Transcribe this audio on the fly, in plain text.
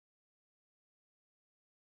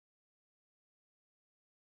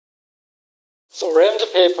So Ram's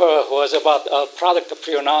paper was about product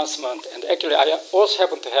pre-announcement, and actually I also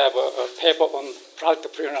happen to have a paper on product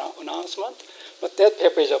pre-announcement, but that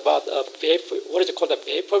paper is about what is called a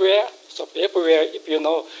vaporware. So vaporware, if you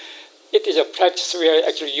know, it is a practice where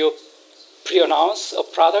actually you pre-announce a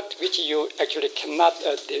product which you actually cannot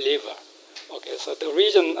deliver. Okay, so the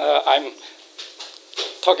reason I'm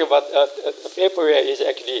talking about vaporware is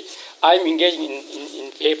actually I'm engaging in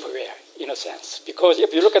vaporware in a sense, because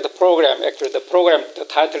if you look at the program, actually the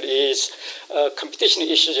title is competition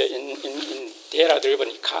issues in data-driven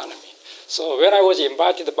economy. So when I was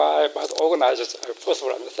invited by the organizers, first of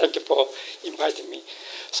all, thank you for inviting me.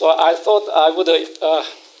 So I thought I would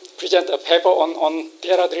present a paper on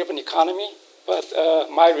data-driven economy, but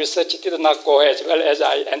my research did not go as well as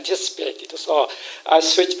I anticipated. So I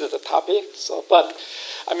switched the topic. So, but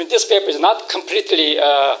I mean, this paper is not completely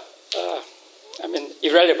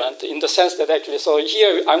irrelevant in the sense that actually, so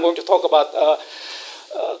here I'm going to talk about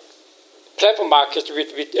platform markets with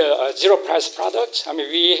zero price products. I mean,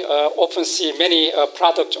 we often see many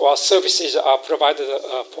products or services are provided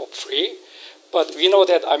for free, but we know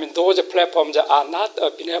that, I mean, those platforms are not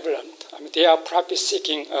benevolent. I mean, they are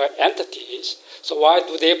profit-seeking entities. So why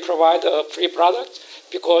do they provide free products?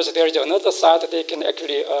 Because there is another side that they can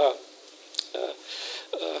actually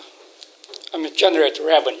generate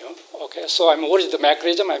revenue. Okay, so what is the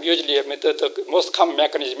mechanism? Usually, the most common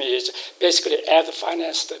mechanism is basically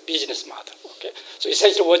ad-financed business model. Okay, so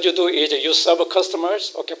essentially what you do is you serve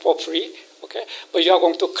customers, okay, for free, okay, but you are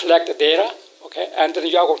going to collect the data, okay, and then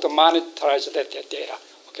you are going to monetize that data,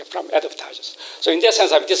 okay, from advertisers. So in that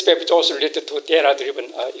sense, this paper is also related to data-driven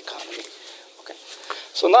economy. Okay,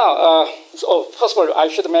 so now, first of all, I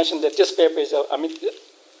should mention that this paper is,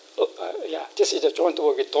 this is a joint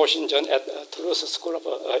work with Doshin Jun at Toulouse School of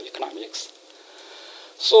Economics.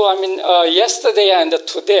 So, yesterday and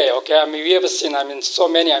today, okay, we have seen, so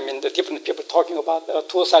many, the different people talking about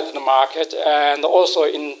two sides of the market, and also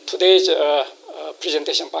in today's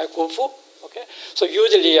presentation by Gufu, okay. So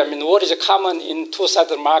usually, what is common in two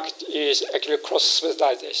sides of the market is actually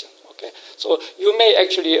cross-specialization, okay. So you may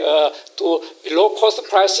actually do below-cost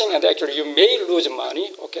pricing, and actually you may lose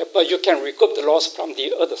money, okay, but you can recoup the loss from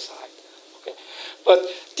the other side. But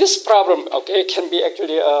this problem, okay, can be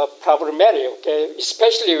actually problematic, okay,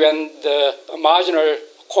 especially when the marginal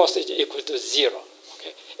cost is equal to zero.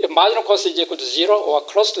 Okay, if marginal cost is equal to zero or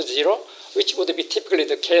close to zero, which would be typically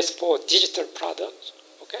the case for digital products.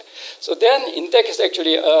 Okay, so then in that case,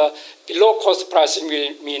 actually, below cost pricing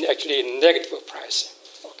will mean actually negative pricing.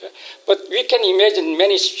 Okay, but we can imagine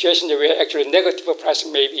many situations where actually negative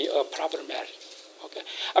pricing may be problematic. Okay.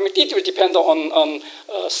 It will depend on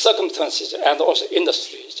circumstances and also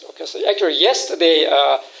industries. Okay, so actually yesterday,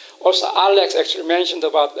 also Alex actually mentioned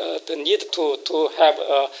about the need to have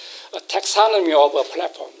a taxonomy of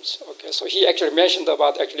platforms. Okay, so he actually mentioned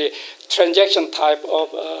about actually transaction type of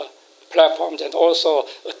platforms and also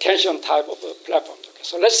attention type of platforms. Okay,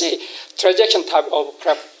 so let's see transaction type of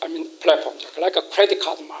platforms, okay, like a credit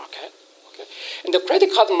card market. Okay, in the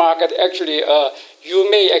credit card market, actually.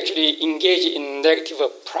 You may actually engage in negative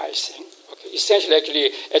pricing. Okay, essentially,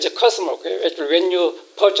 actually, as a customer, okay, actually, when you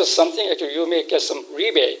purchase something, actually, you may get some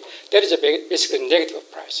rebate. That is basically negative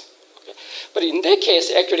pricing. Okay, but in that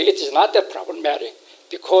case, actually, it is not that problematic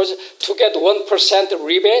because to get 1%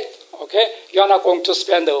 rebate, okay, you are not going to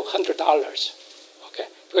spend $100. Okay,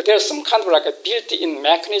 because there's some kind of like a built-in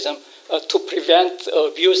mechanism to prevent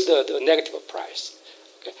abuse the negative price.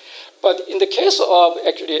 Okay, but in the case of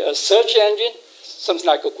actually a search engine, something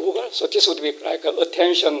like Google, so this would be like an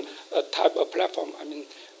attention type of platform,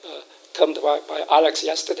 termed by Alex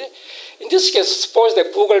yesterday. In this case, suppose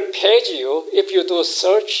that Google pays you, if you do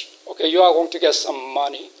search, okay, you are going to get some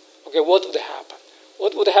money. Okay, what would happen?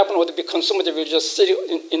 What would happen would be consumers will just sit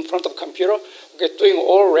in front of a computer, okay, doing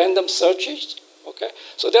all random searches, okay?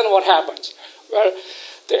 So then what happens? Well,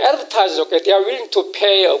 the advertisers, okay, they are willing to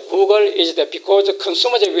pay Google is that because the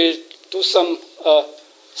consumers will do some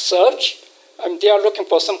search, they are looking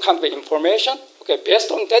for some kind of information. Okay,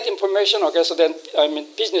 based on that information, okay, so then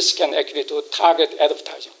business can actually do target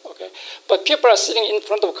advertising. Okay, but people are sitting in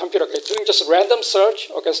front of a computer, okay, doing just random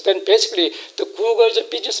search. Okay, so then basically the Google's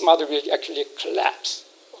business model will actually collapse.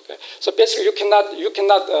 Okay, so basically you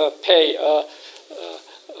cannot pay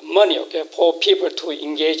money, okay, for people to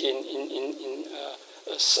engage in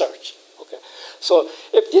search. Okay, so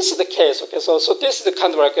if this is the case, okay, so this is the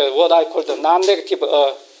kind of like what I call the non-negative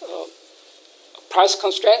price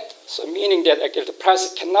constraint, so meaning that actually the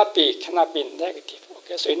price cannot be negative.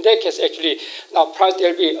 Okay, so in that case, actually now price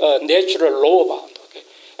there will be a natural lower bound. Okay,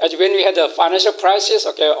 As when we had the financial crisis,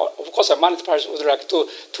 okay, of course, the monetary policy would like to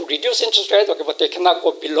reduce interest rate, okay, but they cannot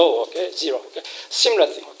go below, okay, zero, okay. Similar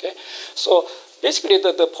thing, okay. So basically,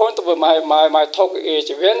 the point of my talk is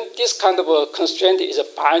when this kind of a constraint is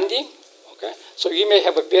binding, okay, so you may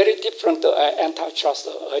have a very different antitrust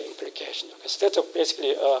implication. Okay, so that's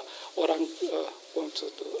basically what I'm going to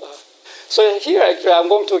do. So here, actually, I'm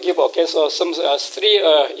going to give, okay, so some three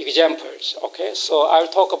examples, okay. So I'll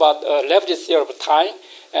talk about leverage theory of time,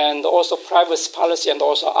 and also privacy policy, and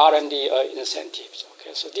also R&D incentives.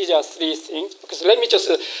 Okay, so these are three things. Because let me just,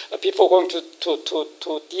 before going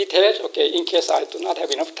to details, okay, in case I do not have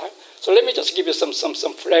enough time. So let me just give you some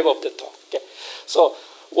flavor of the talk. Okay, so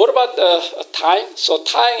what about time? So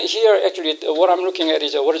time here, actually, what I'm looking at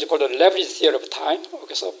is what is called the leverage theory of time.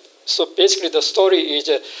 Okay, so basically the story is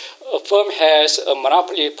a firm has a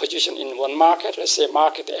monopoly position in one market, let's say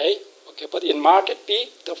market A. Okay, but in market B,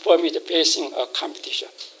 the firm is facing competition.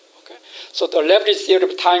 Okay, so the leverage theory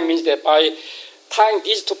of time means that by tying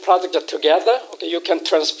these two products together, okay, you can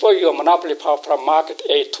transfer your monopoly power from market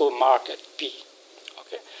A to market B.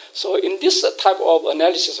 Okay, so in this type of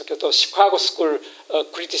analysis, okay, the Chicago School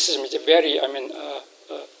criticism is very,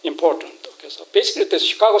 important. Okay, so basically, the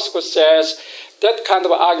Chicago School says that kind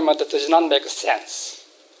of argument does not make sense.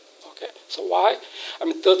 Okay, so why?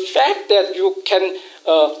 The fact that you can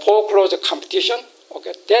foreclose the competition,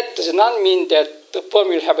 okay, that does not mean that the firm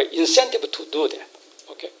will have an incentive to do that.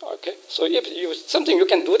 Okay. So if something you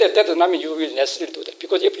can do that does not mean you will necessarily do that.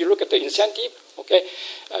 Because if you look at the incentive, okay,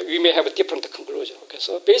 you may have a different conclusion. Okay.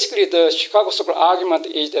 So basically, the Chicago School argument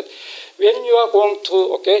is that when you are going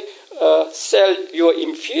to sell your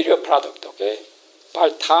inferior product, okay, by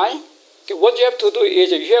time, okay, what you have to do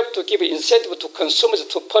is you have to give incentive to consumers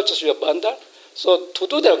to purchase your bundle. So to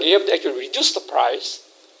do that, you have to actually reduce the price.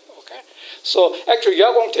 So actually, you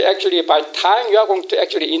are going to actually, by time, you are going to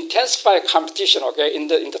actually intensify competition, okay, in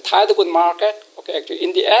the tied good market. Okay, actually,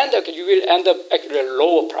 in the end, okay, you will end up actually a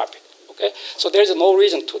lower profit. Okay, so there is no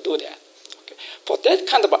reason to do that. Okay, for that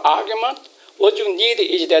kind of argument, what you need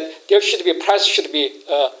is that there should be price should be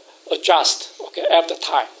adjusted, okay, after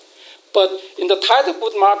time. But in the tied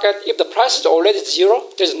good market, if the price is already zero,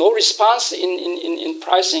 there's no response in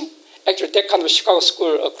pricing. Actually, that kind of Chicago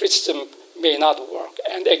School criticism may not work,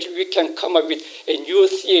 and actually we can come up with a new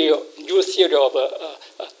theory of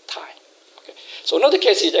time. Okay. So another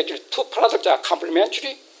case is actually two products are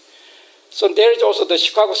complementary. So there is also the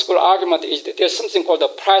Chicago School argument is that there's something called the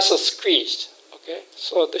price squeeze. Okay.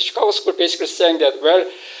 So the Chicago School basically saying that, well,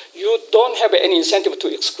 you don't have any incentive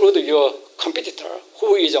to exclude your competitor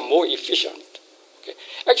who is more efficient. Okay.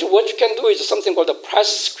 Actually, what you can do is something called the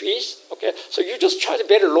price squeeze. Okay. So you just charge a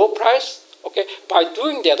very low price. Okay, by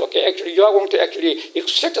doing that, okay, actually you are going to actually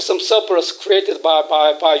extract some surplus created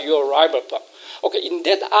by your rival firm. Okay, in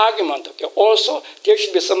that argument, okay, also there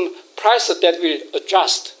should be some price that will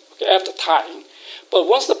adjust, okay, after time. But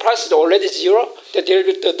once the price is already zero, then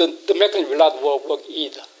the mechanism will not work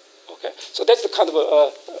either. Okay, so that's the kind of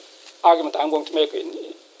argument I'm going to make in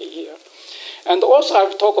here. And also I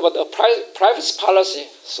will talk about the privacy policy.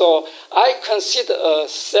 So I consider a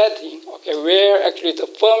setting, okay, where actually the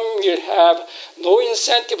firm will have no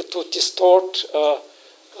incentive to distort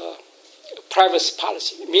privacy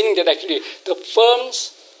policy, meaning that actually the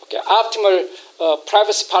firm's optimal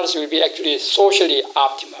privacy policy will be actually socially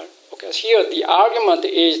optimal. Okay, here the argument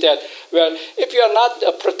is that, well, if you are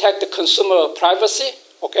not protect the consumer privacy,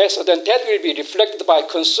 okay, so then that will be reflected by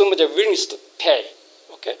consumers' willingness to pay.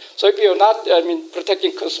 Okay, so if you're not,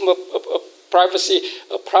 protecting consumer privacy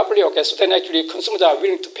properly, okay, so then actually consumers are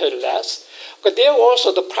willing to pay less. But there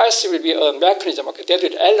also the price will be a mechanism, okay, that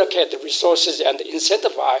will allocate the resources and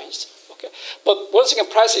incentivize. Okay, but once again,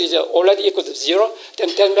 price is already equal to zero, then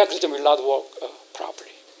that mechanism will not work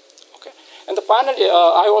properly. Okay, and finally,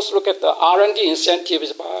 I also look at the R&D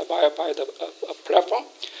incentives by the platform.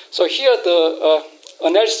 So here the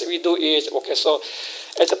analysis we do is, okay, so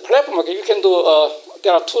as a platform, okay, you can do.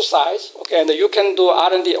 There are two sides, okay, and you can do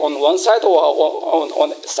R&D on one side or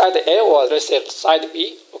on side A or let's say side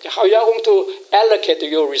B. Okay, how you are going to allocate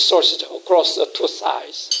your resources across the two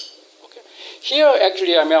sides. Okay, here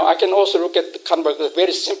actually, I can also look at kind of a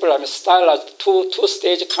very simple, stylized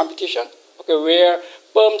two-stage competition. Okay, where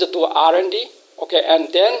firms do R&D. Okay,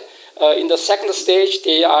 and then in the second stage,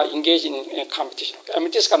 they are engaged in competition. Okay?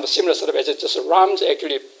 This is kind of similar sort of as just Rams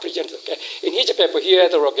actually presented. Okay? In his paper here,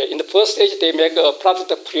 okay, in the first stage, they make a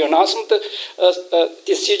product pre-announcement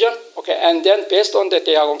decision, okay, and then based on that,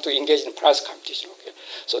 they are going to engage in price competition. Okay?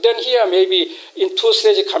 So then here, maybe in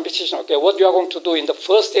two-stage competition, okay, what you are going to do in the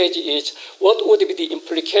first stage is what would be the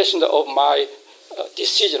implication of my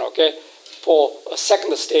decision, okay? for a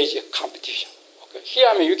second stage competition. Okay. Here,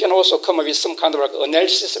 I mean, you can also come up with some kind of like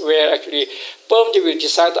analysis where actually firms will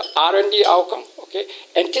decide the R&D outcome, okay,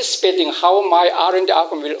 anticipating how my R&D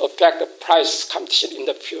outcome will affect the price competition in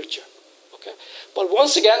the future. Okay. But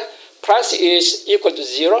once again, price is equal to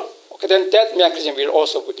 0, okay, then that mechanism will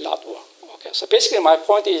also not work. Okay. So basically my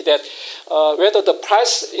point is that whether the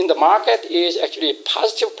price in the market is actually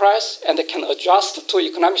positive price and can adjust to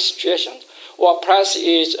economic situation, or price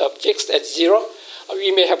is fixed at 0,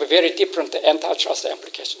 we may have a very different antitrust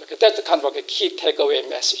application. Okay, that's kind of like a key takeaway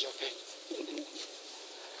message.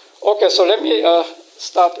 Okay, so let me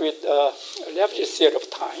start with leverage theory of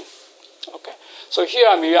time. Okay, so here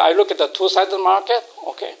I look at the two-sided market.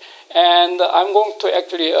 Okay, and I'm going to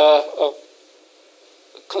actually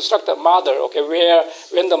construct a model. Okay, where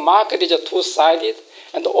when the market is two-sided,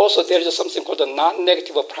 and also there is something called a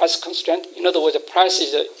non-negative price constraint. In other words, the price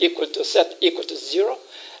is equal to 0.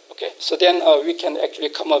 Okay, so then we can actually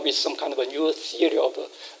come up with some kind of a new theory of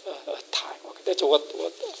time. Okay, that's what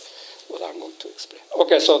I'm going to explain.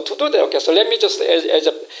 Okay, so to do that, okay, so let me just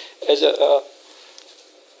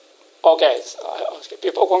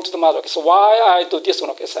before going to the model. Okay, so why I do this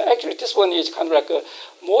one? Okay, so actually this one is kind of like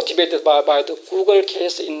motivated by the Google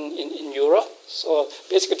case in Europe. So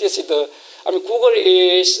basically, this is Google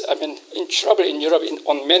is in trouble in Europe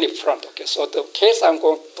on many fronts. Okay, so the case I'm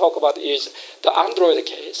going to talk about is the Android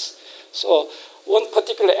case. So one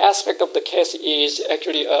particular aspect of the case is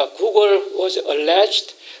actually Google was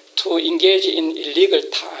alleged to engage in illegal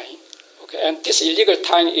tying. Okay, and this illegal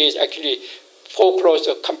tying is actually foreclosed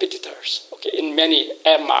competitors. Okay, in many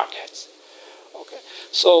ad markets. Okay,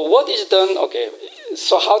 so what is done? Okay,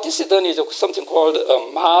 so how this is done is something called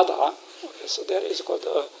MADA. Okay, so that is called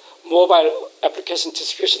Mobile Application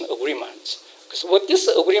Distribution Agreement. So what this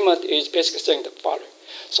agreement is basically saying the following.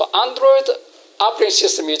 So Android operating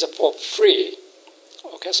system is for free.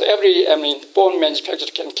 Okay, so every phone manufacturer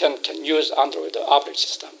can use Android operating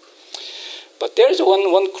system. But there is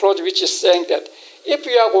one clause which is saying that if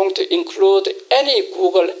you are going to include any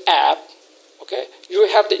Google app, okay, you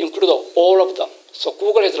have to include all of them. So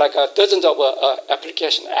Google has like dozens of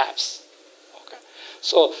application apps. Okay,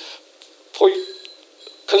 so for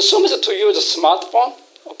consumers to use a smartphone,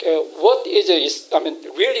 okay, what is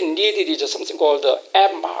really needed is something called the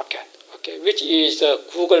app market, okay, which is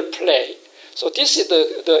Google Play. So this is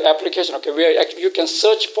the application, okay, where actually you can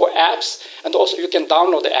search for apps and also you can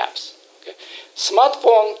download the apps. Okay,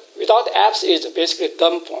 smartphone without apps is basically a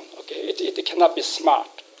dumb phone. Okay, it cannot be smart.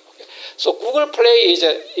 Okay, so Google Play is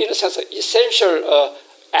in a sense an essential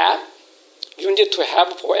app you need to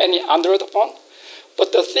have for any Android phone.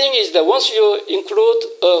 But the thing is that once you include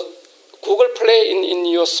Google Play in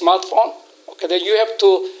your smartphone, okay, then you have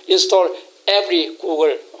to install every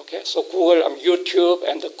Google. Okay, so Google, YouTube,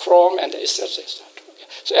 and Chrome, and etc. Okay,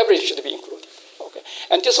 so everything should be included. Okay,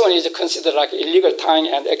 and this one is considered like illegal tying,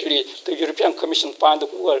 and actually the European Commission fined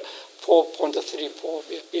Google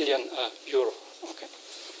 4.34 billion euro. Okay,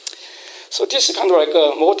 so this is kind of like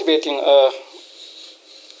a motivating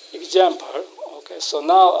example. Okay, so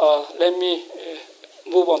now let me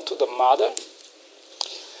move on to the model.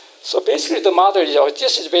 So basically the model is,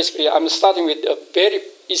 this is basically, I'm starting with a very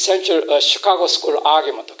essential Chicago School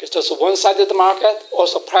argument. Okay, just one-sided market,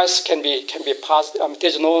 also price can be positive.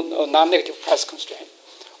 There's no non-negative price constraint.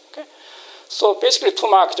 Okay, so basically two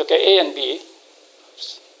markets, okay, A and B.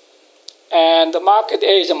 And the market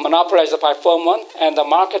A is monopolized by firm 1, and the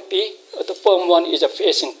market B, the firm 1 is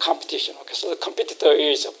facing competition. Okay, so the competitor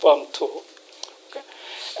is firm 2.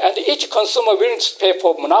 And each consumer willing to pay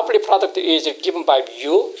for monopoly product is given by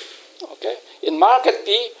U. Okay. In market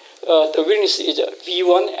B, the willingness is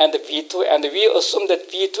V1 and V2, and we assume that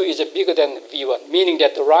V2 is bigger than V1, meaning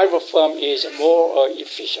that the rival firm is more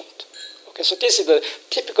efficient. Okay. So this is the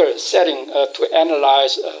typical setting to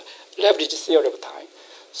analyze leverage theory of time.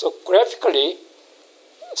 So graphically,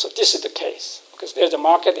 so this is the case. Okay. So there's the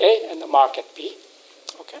market A and the market B.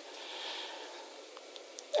 Okay.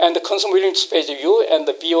 And the consumer willing to pay the U and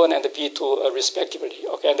the B1 and the B2 respectively.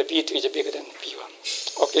 Okay, and the B2 is bigger than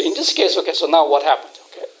B1. Okay, in this case, okay, so now what happens?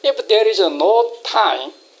 Okay, if there is no time,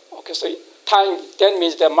 okay, so time then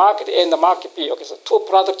means the market A and the market B. Okay, so two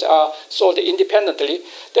products are sold independently.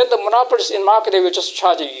 Then the monopolist in market A will just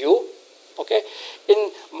charge U. Okay,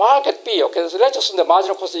 in market B, okay, so let's assume the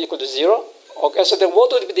marginal cost is equal to 0. Okay, so then what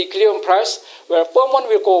would be the equilibrium price? Where firm 1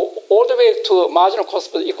 will go all the way to marginal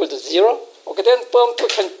cost equal to 0. Okay, then firm 2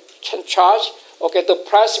 can charge, okay, the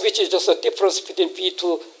price which is just a difference between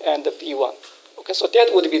B2 and the B1. Okay, so that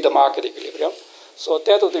would be the market equilibrium. So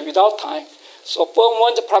that would be without time. So firm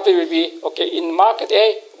 1's profit will be, okay, in market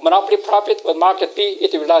A, monopoly profit, but market B,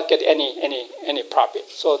 it will not get any profit.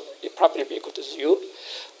 So the profit will be equal to 0.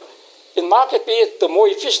 In market B, the more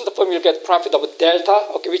efficient firm will get profit of delta,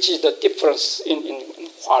 okay, which is the difference in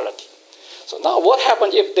quality. So now what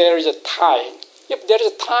happens if there is a tying? If there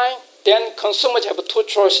is a tying, then consumers have two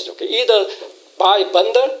choices, okay, either buy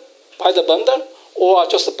the bundle, or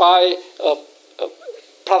just buy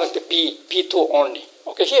product B2 only.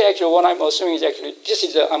 Okay, here actually what I'm assuming is actually, this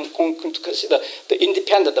is, I'm going to consider the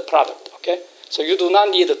independent product, okay? So you do not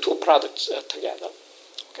need the two products together,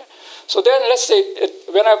 okay? So then let's say,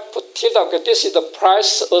 when I put tilde, okay, this is the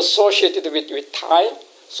price associated with time.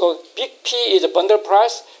 So big P is the bundle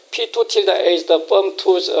price, P2 tilde is the firm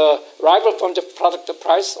 2's rival firm's product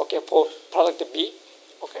price, okay, for product B,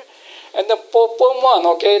 okay? And then for firm 1,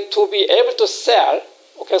 okay, to be able to sell,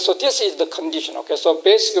 okay, so this is the condition, okay? So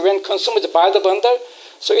basically when consumers buy the bundle,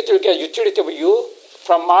 so it will get utility of U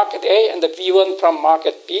from market A and the V1 from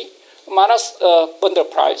market B minus bundle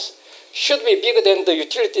price should be bigger than the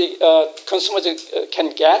utility consumers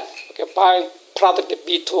can get, okay, buying product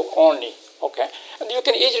B2 only, okay? And you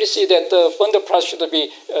can easily see that the bundle price should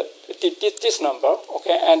be this number,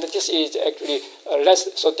 okay? And this is actually less.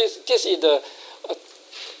 So this is the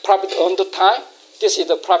profit under time. This is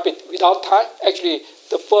the profit without time. Actually,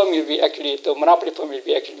 the firm will be actually, the monopoly firm will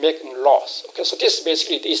be actually making loss. Okay, so this is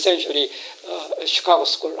basically essentially Chicago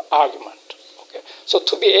School argument. Okay, so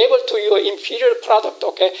to be able to your inferior product,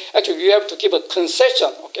 okay, actually you have to give a concession,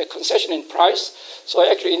 okay, concession in price. So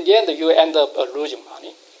actually in the end you end up losing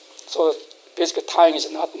money. So basically tying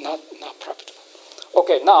is not profitable.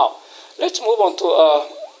 Okay, now let's move on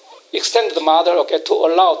to extend the model, okay, to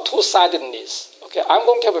allow two-sidedness. Okay, I'm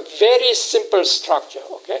going to have a very simple structure,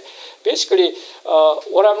 okay. Basically,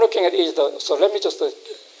 what I'm looking at is so let me just,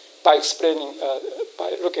 by explaining,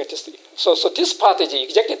 by looking at this. So this part is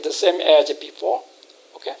exactly the same as before,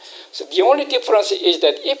 okay. So the only difference is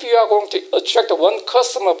that if you are going to attract one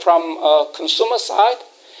customer from consumer side,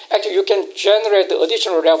 actually you can generate the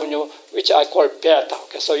additional revenue, which I call beta,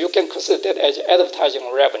 okay. So you can consider that as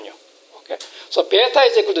advertising revenue, okay. So beta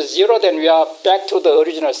is equal to 0, then we are back to the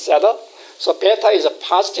original setup. So beta is a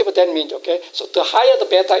positive, that means, okay, so the higher the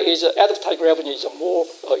beta is, advertising revenue is more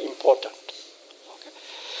important. Okay.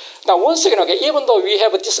 Now, once again, okay, even though we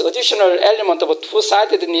have this additional element of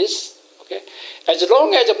two-sidedness, okay, as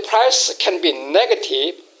long as the price can be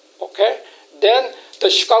negative, okay, then the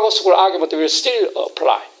Chicago School argument will still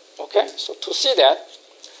apply, okay. So to see that,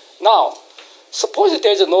 now, suppose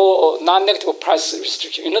there is no non-negative price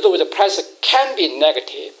restriction. In other words, the price can be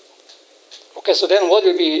negative. Okay, so then what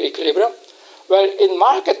will be equilibrium? Well, in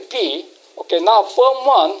market B, okay, now firm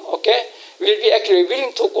 1, okay, will be actually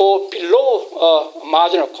willing to go below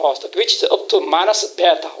marginal cost, which is up to minus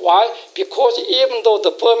beta. Why? Because even though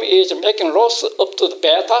the firm is making loss up to the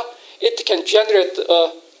beta, it can generate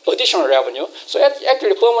additional revenue. So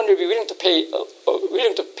actually, firm 1 will be willing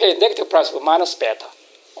to pay negative price for minus beta.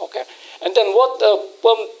 Okay, and then what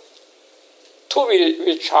firm 2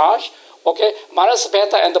 will charge? Okay, minus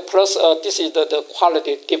beta and the plus, this is the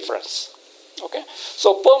quality difference. Okay,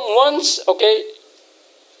 so firm 1's, okay,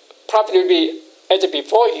 profit will be as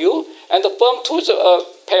before U, and the firm 2's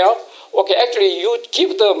payoff, okay, actually you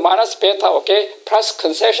give the minus beta, okay, price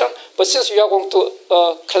concession, but since you are going to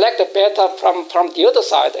collect the beta from the other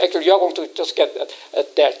side, actually you are going to just get a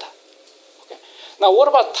delta. Okay, now what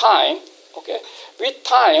about time? Okay, with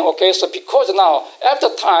time, okay, so because now, after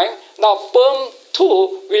time, now firm 2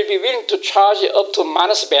 will be willing to charge up to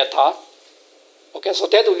minus beta. Okay, so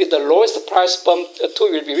that will be the lowest price firm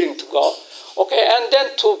 2 will be willing to go. Okay, and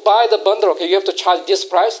then to buy the bundle, okay, you have to charge this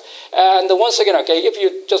price. And once again, okay, if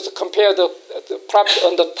you just compare the profit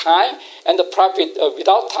under time and the profit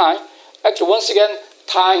without time, actually, once again,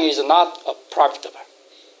 time is not profitable.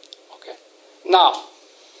 Okay, now,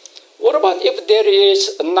 what about if there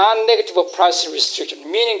is a non-negative price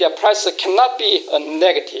restriction, meaning that price cannot be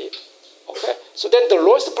negative? Okay, so then the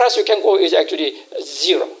lowest price you can go is actually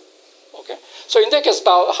 0. Okay, so in that case,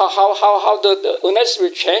 now how the analysis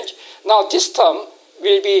will change. Now this term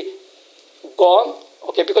will be gone.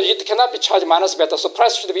 Okay, because it cannot be charged minus beta, so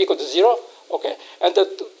price should be equal to 0. Okay, and the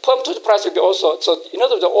firm 2 price will be also. So in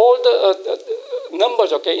other words, all the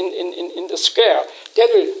numbers, okay, in the square, that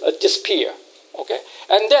will disappear. Okay,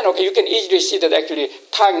 and then okay, you can easily see that actually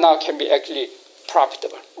time now can be actually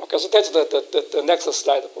profitable. Okay, so that's the next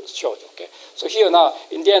slide shows. Okay, so here now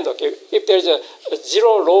in the end, okay, if there's a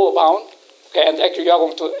 0 lower bound, okay, and actually you are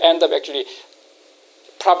going to end up actually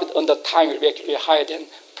profit under time will be actually higher than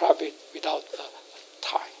profit without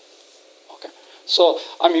time. Okay, So,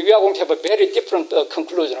 I mean, we are going to have a very different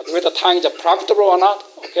conclusion, okay? Whether tying is profitable or not,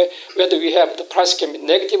 okay? Whether we have the price can be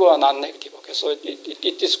negative or not negative, okay? So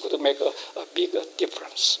this could make a big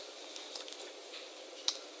difference.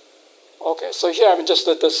 Okay, so here I mean just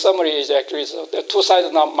the summary is actually the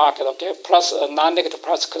two-sided market, okay, plus a non-negative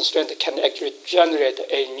price constraint can actually generate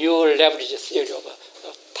a new leverage theory of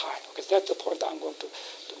time. Okay, that's the point I'm going to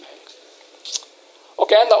make.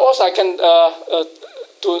 Okay, and also I can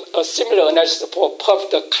do a similar analysis for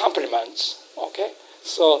perfect complements. Okay,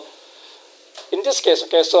 so in this case,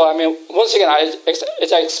 okay, so I mean once again,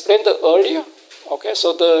 as I explained earlier, okay,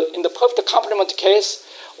 so in the perfect complement case,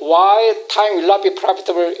 why time will not be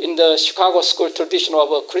profitable in the Chicago school tradition of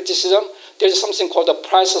criticism, there's something called the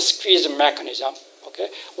price squeeze mechanism. Okay,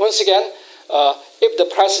 once again, if the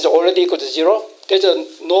price is already equal to zero, there's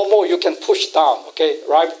no more you can push down. Okay,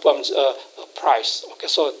 right from price. Okay,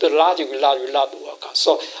 so the logic will not work out.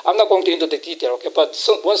 So I'm not going into the detail. Okay, but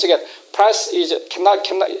once again, price cannot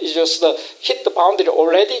just hit the boundary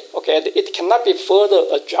already. Okay, and it cannot be further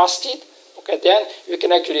adjusted. Okay, then you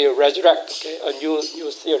can actually resurrect a new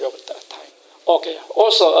theory of that time. Okay,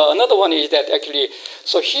 also another one is that actually,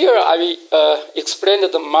 so here I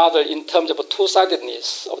explained the model in terms of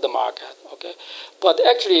two-sidedness of the market. Okay, but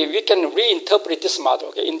actually we can reinterpret this model,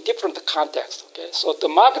 okay, in different contexts. Okay, so the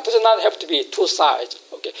market does not have to be two sides.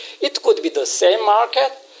 Okay, it could be the same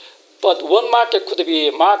market, but one market could be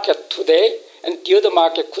market today, and the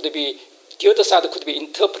other side could be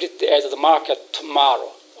interpreted as the market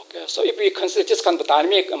tomorrow. Okay, so if we consider this kind of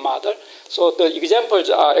dynamic model, so the examples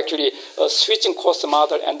are actually a switching cost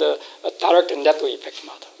model and a direct network effect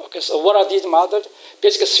model. Okay, so what are these models?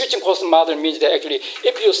 Basically, switching cost model means that actually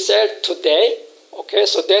if you sell today, okay,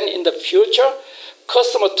 so then in the future,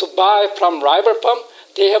 customer to buy from rival firm,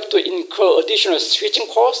 they have to incur additional switching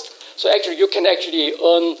cost. So actually, you can actually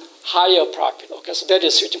earn higher profit. Okay, so that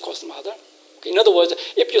is switching cost model. In other words,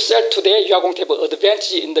 if you sell today, you are going to have an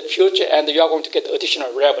advantage in the future and you are going to get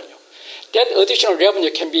additional revenue. That additional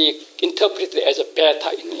revenue can be interpreted as a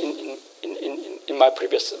beta in my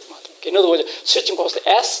previous model. In other words, switching cost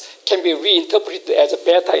S can be reinterpreted as a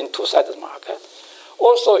beta in two-sided market.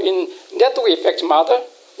 Also, in network effect model,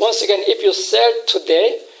 once again, if you sell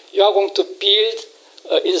today, you are going to build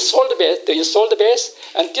the installed base,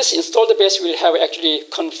 and this installed base will have actually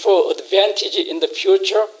confer advantage in the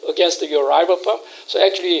future against your rival firm. So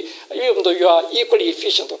actually, even though you are equally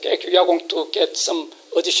efficient, okay, actually you are going to get some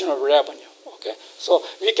additional revenue. Okay, so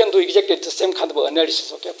we can do exactly the same kind of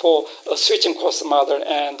analysis, okay, for a switching cost model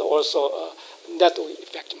and also a network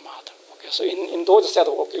effect model. Okay, so in those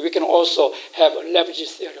setups, okay, we can also have a leverage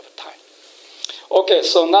theory of time. Okay,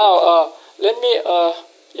 so now let me.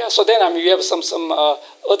 So then we have some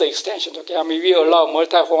other extensions. Okay, we allow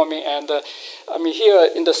multi-homing, and here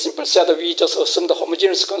in the simple setup we just assume the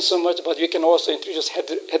homogeneous consumers, but we can also introduce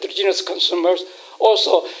heterogeneous consumers.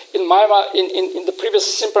 Also, in the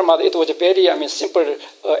previous simple model, it was a very simple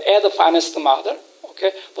ad financed model.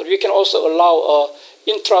 Okay, but we can also allow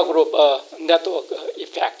intra-group network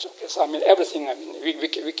effect. Okay, so everything.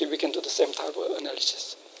 We can do the same type of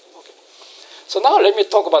analysis. So now let me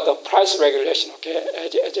talk about the price regulation, okay,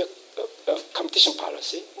 as a competition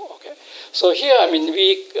policy, okay. So here,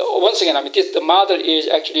 we once again, the model is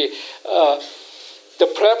actually the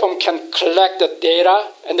platform can collect the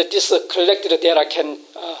data, and this collected data can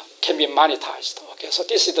be monetized, okay. So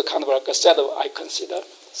this is the kind of like a setup I consider.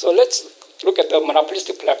 So let's look at the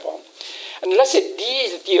monopolistic platform, and let's say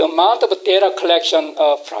this is the amount of data collection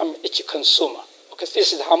from each consumer. Okay, so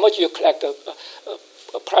this is how much you collect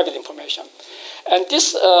private information. And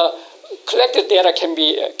this collected data can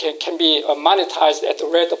be monetized at the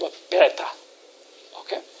rate of a beta.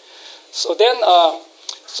 Okay, so then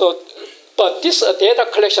but this data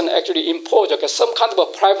collection actually imposes some kind of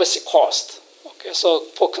a privacy cost. Okay, so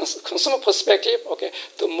for consumer perspective, okay,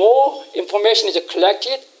 the more information is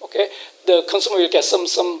collected, okay, the consumer will get some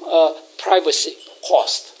privacy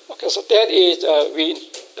cost. Okay, so that is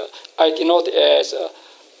I denote as.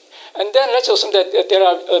 And then let's assume that there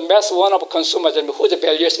are a mass one of consumers and whose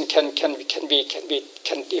valuation can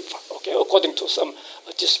differ, okay, according to some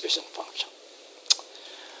distribution function.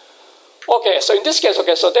 Okay, so in this case,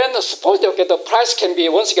 okay, so then suppose the price can be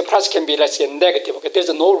let's say negative. Okay, there's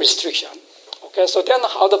no restriction. Okay, so then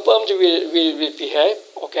how the firms will behave?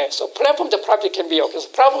 Okay, so platform the profit can be okay.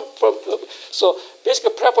 So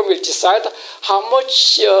basically, platform will decide how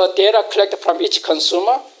much data collected from each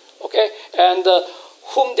consumer. Okay, and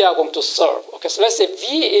whom they are going to serve. Okay, so let's say V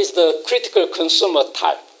is the critical consumer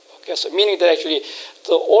type. Okay, so meaning that actually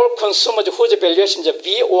all consumers whose valuation is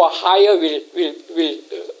V or higher will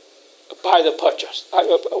buy the purchase,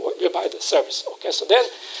 will buy the service. Okay, so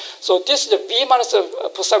this is the V minus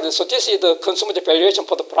percentage. So this is the consumer valuation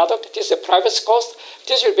for the product. This is the privacy cost.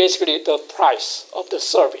 This is basically the price of the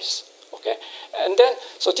service. Okay, and then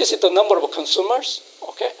so this is the number of consumers.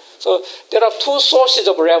 Okay, so there are two sources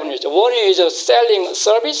of revenues. One is selling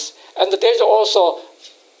service, and there's also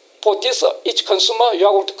for this each consumer you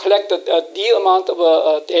are going to collect the amount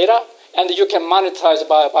of data, and you can monetize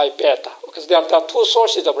by beta. Because there are two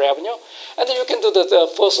sources of revenue, and then you can do the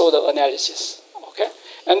first order analysis, okay?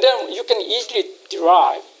 And then you can easily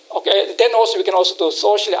derive, okay? Then also we can also do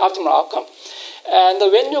socially optimal outcome. And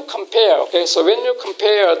when you compare, okay, so when you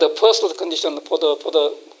compare the first order condition for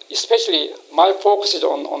the especially my focus is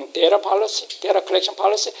on data policy, data collection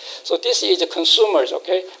policy. So this is the consumers,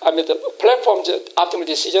 okay? I mean the platform's optimal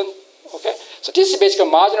decision, okay? So this is basically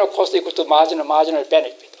marginal cost equal to marginal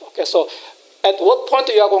benefit, okay? So at what point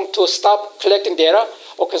you are going to stop collecting data?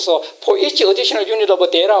 Okay, so for each additional unit of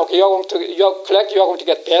data, okay, you are going to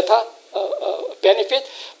get beta benefit.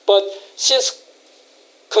 But since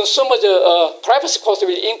consumers' privacy cost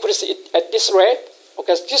will increase at this rate,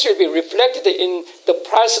 okay, this will be reflected in the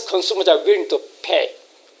price consumers are willing to pay.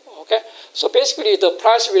 Okay, so basically the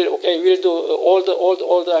price will do all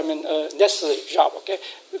the necessary job. Okay,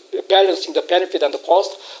 balancing the benefit and the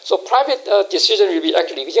cost. So private decision will be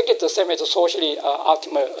actually exactly the same as a socially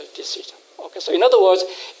optimal decision. Okay, so in other words,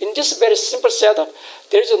 in this very simple setup,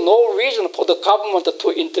 there is no reason for the government to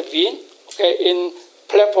intervene. Okay, in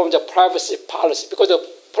platform's privacy policy because the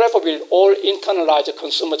platform will all internalize the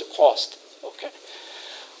consumer's cost. Okay,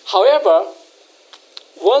 however,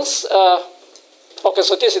 once okay,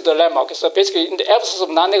 so this is the dilemma. Okay, so basically, in the absence of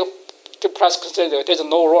non-negative price constraint, there is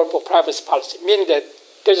no role for privacy policy, meaning that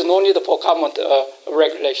there is no need for government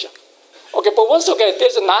regulation. Okay, but once again, there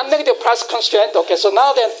is a non-negative price constraint. Okay, so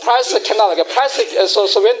now then price cannot. Okay, so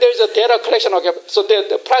when there is a data collection, okay, so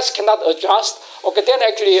the price cannot adjust. Okay, then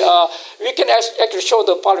actually we can actually show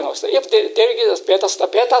the following. So if there is a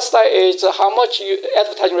beta star is how much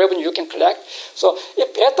advertising revenue you can collect. So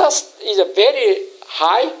if beta is a very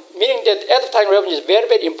high, meaning that advertising revenue is very,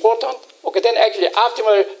 very important, okay, then actually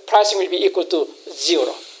optimal pricing will be equal to 0.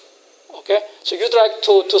 Okay, so you'd like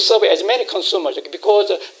to serve as many consumers, okay,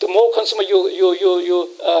 because the more consumers you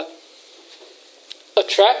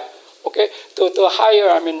attract, okay, the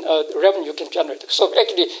higher revenue you can generate. So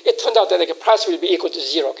actually, it turns out that the price will be equal to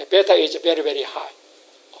 0. Okay, beta is very, very high.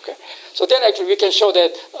 Okay, so then actually we can show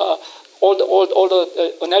that all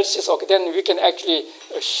the analysis. Okay, then we can actually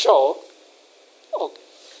show. Okay.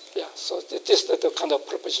 Yeah, so this is the kind of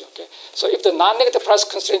proposition. Okay, so if the non-negative price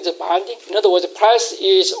constraint is binding, in other words, the price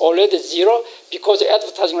is already 0 because the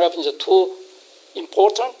advertising revenue is too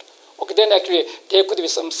important. Okay, then actually there could be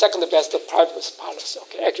some second best privacy policy.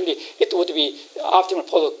 Okay, actually it would be optimal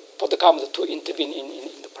for the government to intervene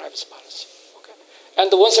in the privacy policy. Okay,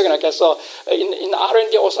 and once again, okay, so in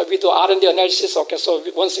R&D also we do R&D analysis. Okay, so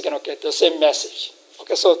once again, okay, the same message.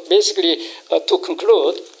 Okay, so basically to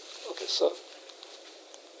conclude, okay, so.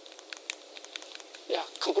 Yeah,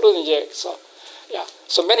 concluding,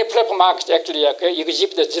 so many platform markets actually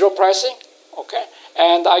exhibit the 0 pricing, okay,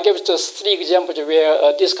 and I gave just 3 examples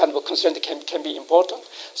where this kind of constraint can be important.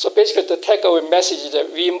 So basically, the takeaway message is that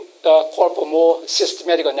we call for more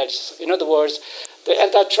systematic analysis. In other words, the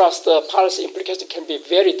antitrust policy implication can be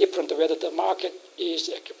very different whether the market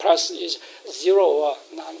price is 0 or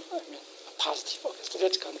positive. Okay, so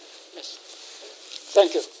that's kind of message.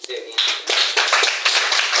 Thank you.